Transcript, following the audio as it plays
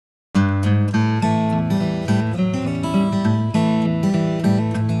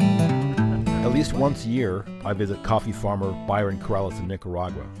once a year, I visit coffee farmer Byron in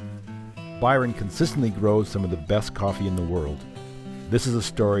Nicaragua. Byron consistently grows some of the best coffee in the world. This is a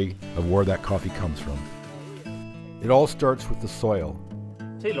story of where that coffee comes from. It all starts with the soil.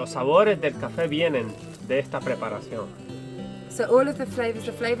 Sí, los sabores del café vienen de esta preparación. So all of the flavors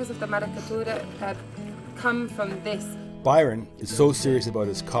of the Maracaturra come from this. Byron is so serious about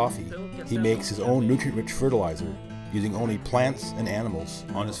his coffee, he makes his own nutrient-rich fertilizer using only plants and animals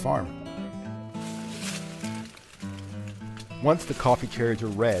on his farm. Once the coffee cherries are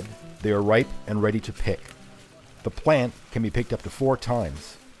red, they are ripe and ready to pick. The plant can be picked up to 4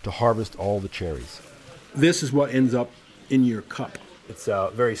 times to harvest all the cherries. This is what ends up in your cup. It's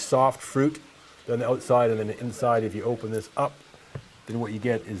a very soft fruit on the outside, and then the inside, if you open this up, then what you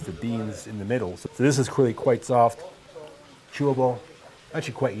get is the beans in the middle. So this is really quite soft, chewable,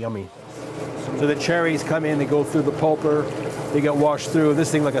 actually quite yummy. So the cherries come in, they go through the pulper, they get washed through this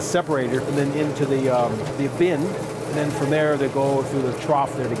thing like a separator, and then into the bin, and then from there they go through the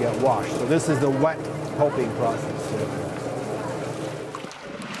trough there to get washed. So this is the wet pulping process.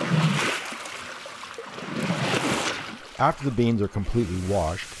 After the beans are completely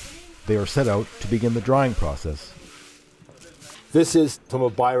washed, they are set out to begin the drying process. This is some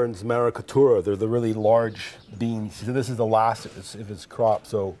of Byron's Maracaturra. They're the really large beans. So this is the last of its crop.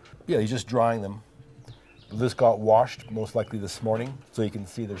 So yeah, he's just drying them. This got washed most likely this morning, so you can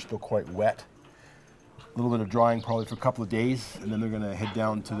see they're still quite wet. A little bit of drying probably for a couple of days, and then they're going to head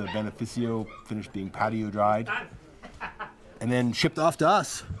down to the beneficio, finish being patio dried, and then shipped off to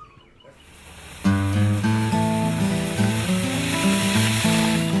us.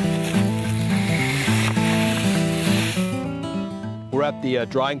 We're at the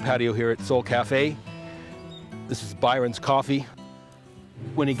drying patio here at Soul Cafe. This is Byron's coffee.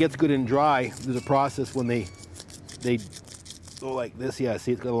 When it gets good and dry, there's a process when they go like this. Yeah,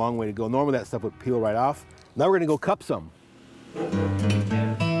 see, it's got a long way to go. Normally that stuff would peel right off. Now we're gonna go cup some.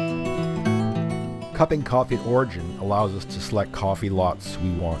 Cupping coffee at origin allows us to select coffee lots we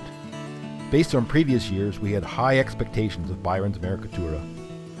want. Based on previous years, we had high expectations of Byron's Maracaturra.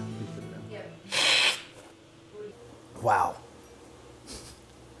 Wow.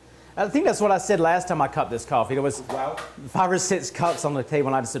 I think that's what I said last time I cupped this coffee. There was 5 or 6 cups on the table,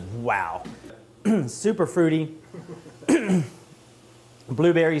 and I just said, wow. Super fruity.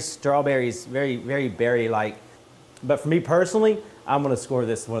 Blueberries, strawberries, very, very berry-like. But for me personally, I'm going to score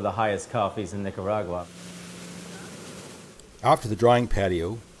this one of the highest coffees in Nicaragua. After the drying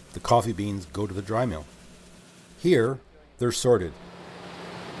patio, the coffee beans go to the dry mill. Here, they're sorted.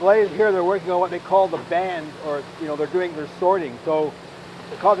 Ladies here, they're working on what they call the band, or they're doing their sorting. So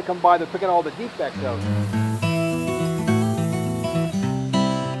the coffee come by, they're picking all the defects out.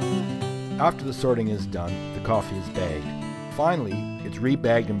 After the sorting is done, the coffee is bagged. Finally, it's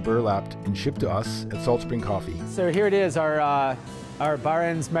rebagged and burlapped and shipped to us at Salt Spring Coffee. So here it is, our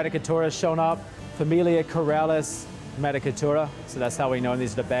Byron's Maracaturra has shown up. Familia Corrales Maracaturra. So that's how we know, and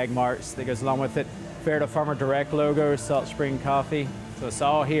these are the bag marks that goes along with it. Fair to Farmer Direct logo, Salt Spring Coffee. So it's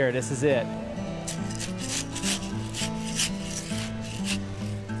all here, this is it.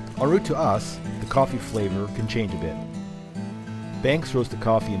 En route to us, the coffee flavor can change a bit. Banks roast the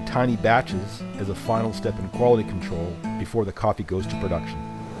coffee in tiny batches as a final step in quality control before the coffee goes to production.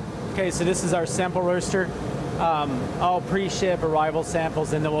 Okay, so this is our sample roaster. All pre-ship arrival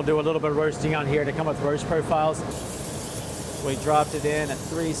samples, and then we'll do a little bit of roasting on here to come with roast profiles. We dropped it in at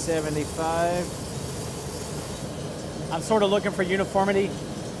 375. I'm sort of looking for uniformity,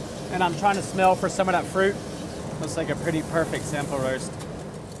 and I'm trying to smell for some of that fruit. Looks like a pretty perfect sample roast.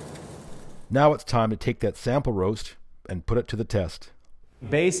 Now it's time to take that sample roast and put it to the test.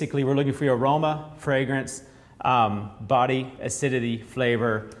 Basically, we're looking for your aroma, fragrance, body, acidity,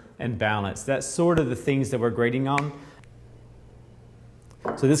 flavor, and balance. That's sort of the things that we're grading on.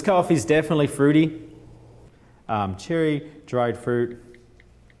 So this coffee is definitely fruity. Cherry, dried fruit.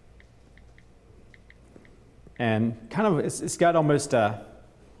 And kind of, it's got almost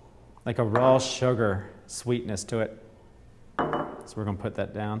like a raw sugar sweetness to it. So we're gonna put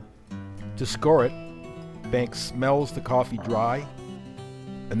that down. To score it, Banks smells the coffee dry,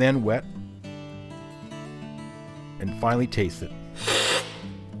 and then wet, and finally tastes it.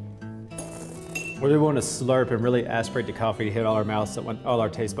 We want to slurp and really aspirate the coffee to hit all our mouths all our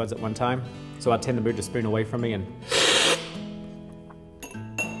taste buds at one time. So I tend to move the spoon away from me and.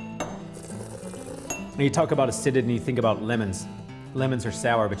 When you talk about acidity and you think about lemons. Lemons are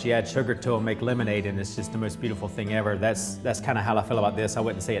sour, but you add sugar to them, make lemonade, and it's just the most beautiful thing ever. That's kind of how I feel about this. I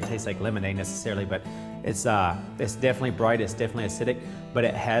wouldn't say it tastes like lemonade necessarily, but It's definitely bright, it's definitely acidic, but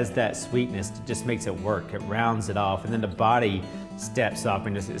it has that sweetness that just makes it work. It rounds it off, and then the body steps up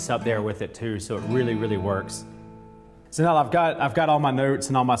and it's up there with it too, so it really, really works. So now I've got all my notes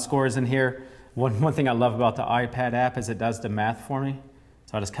and all my scores in here. One thing I love about the iPad app is it does the math for me.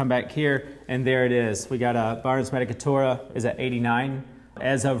 So I just come back here, and there it is. We got Byron's Maracaturra is at 89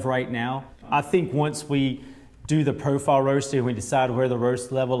 as of right now. I think once we do the profile roasting, we decide where the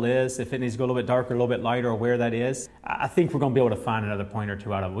roast level is, if it needs to go a little bit darker, a little bit lighter, or where that is, I think we're going to be able to find another point or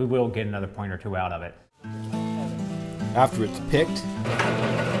two out of it. We will get another point or two out of it. After it's picked,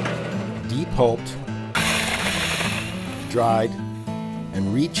 depulped, dried,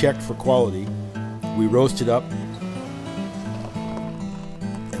 and rechecked for quality, we roast it up,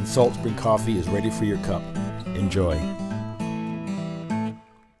 and Salt Spring Coffee is ready for your cup. Enjoy.